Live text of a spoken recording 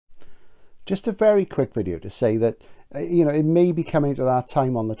just a very quick video to say that you know, it may be coming to that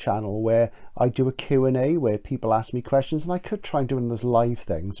time on the channel where I do a Q&A where people ask me questions, and I could try and do them as live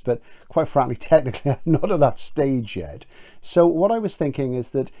things, but quite frankly, technically, I'm not at that stage yet. So what I was thinking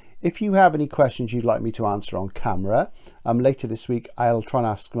is that if you have any questions you'd like me to answer on camera, later this week, I'll try and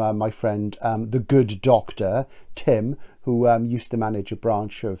ask my friend, the good doctor, Tim, who used to manage a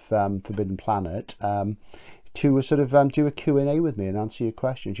branch of Forbidden Planet, to sort of do a Q&A with me and answer your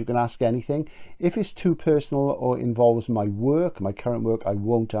questions. You can ask anything. If it's too personal or involves my work, my current work, I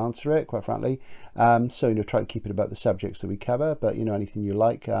won't answer it, quite frankly. So, you know, try to keep it about the subjects that we cover, but, you know, anything you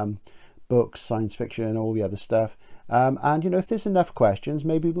like, books, science fiction, all the other stuff. And, you know, if there's enough questions,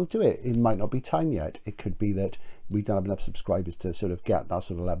 maybe we'll do it. It might not be time yet. It could be that we don't have enough subscribers to sort of get that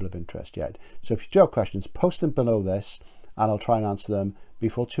sort of level of interest yet. So if you do have questions, post them below this, and I'll try and answer them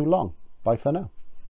before too long. Bye for now.